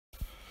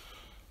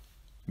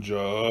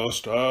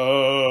Just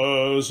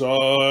as I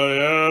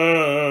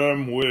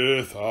am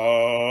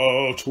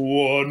without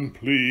one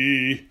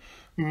plea,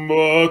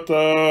 but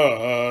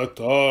that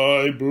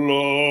thy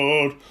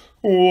blood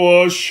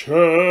was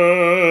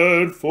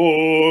shed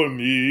for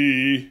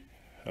me,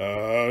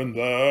 and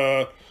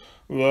that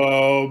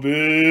thou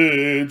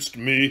bidst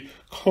me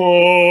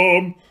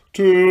come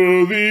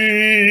to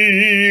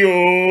thee,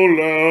 O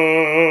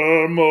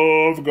Lamb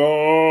of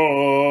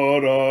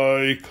God,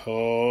 I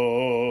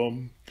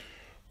come.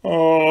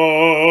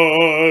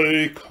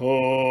 I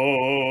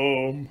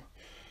come,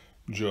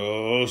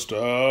 just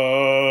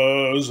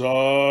as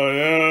I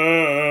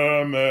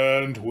am,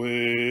 and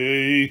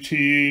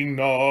waiting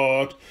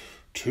not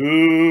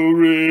to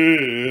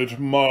rid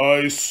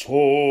my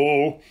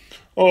soul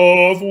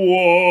of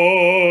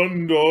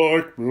one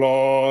dark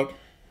blot,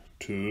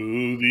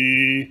 to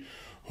thee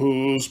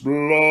whose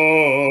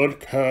blood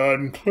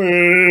can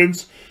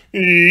cleanse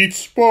each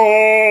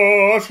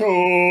spot,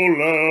 O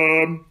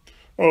Lamb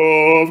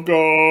of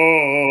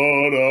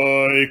God,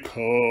 I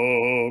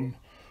come,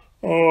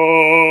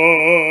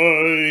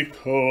 I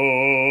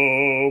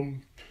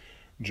come,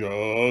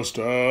 just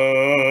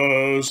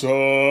as I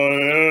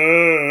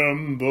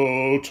am,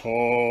 though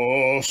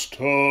tossed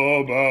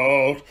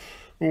about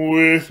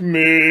with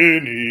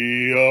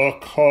many a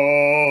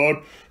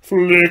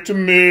conflict,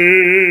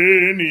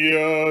 many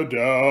a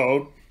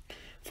doubt,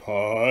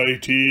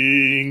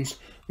 fightings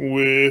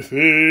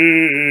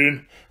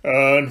within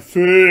and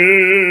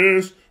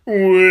fears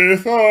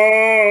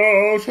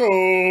without, O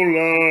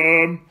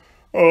Lamb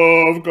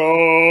of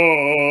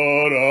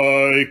God,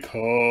 I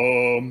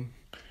come,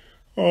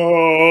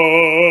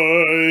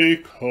 I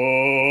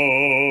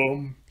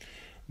come,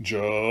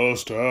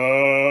 just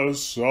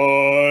as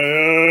I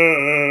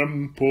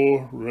am,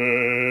 poor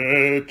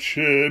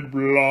wretched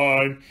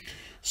blind,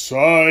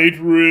 sight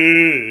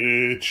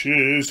rich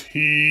is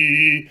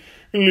healing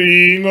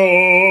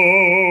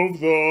of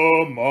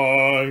the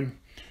mind,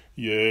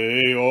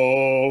 yea,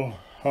 all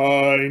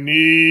I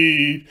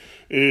need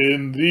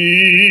in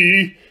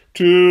thee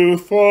to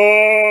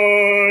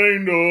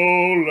find,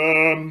 O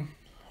Lamb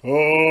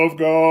of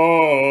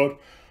God,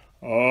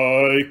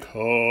 I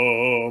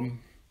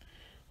come,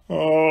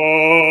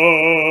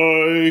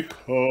 I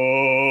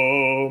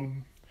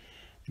come,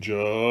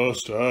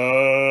 just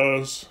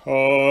as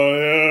I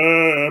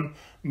am,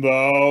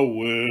 thou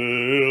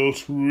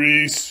wilt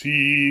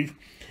receive,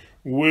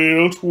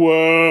 wilt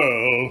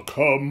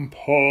welcome,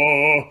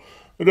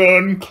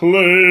 pardon,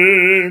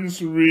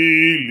 cleanse,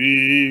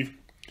 relieve,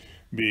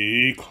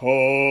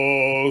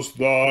 because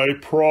thy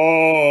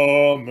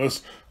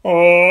promise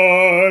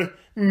I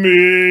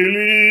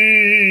believe,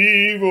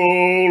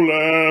 O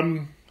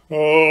Lamb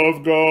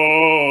of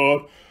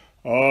God,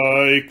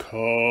 I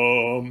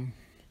come,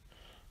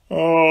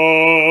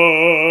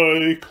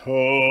 I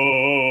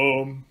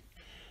come,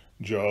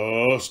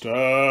 just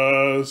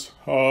as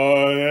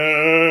I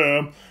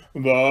am,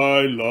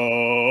 thy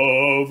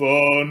love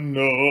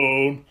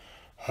unknown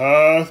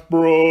hath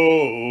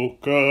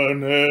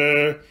broken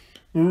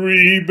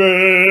every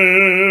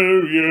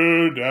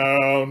barrier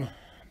down,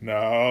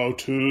 now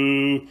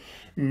to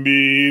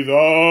be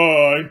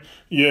thine,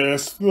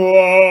 yes,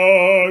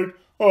 thine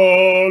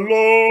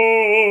alone,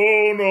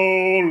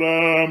 O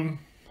Lamb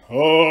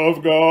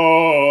of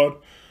God,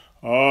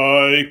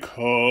 I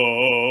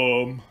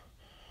come,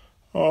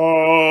 I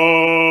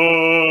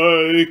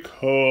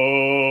come.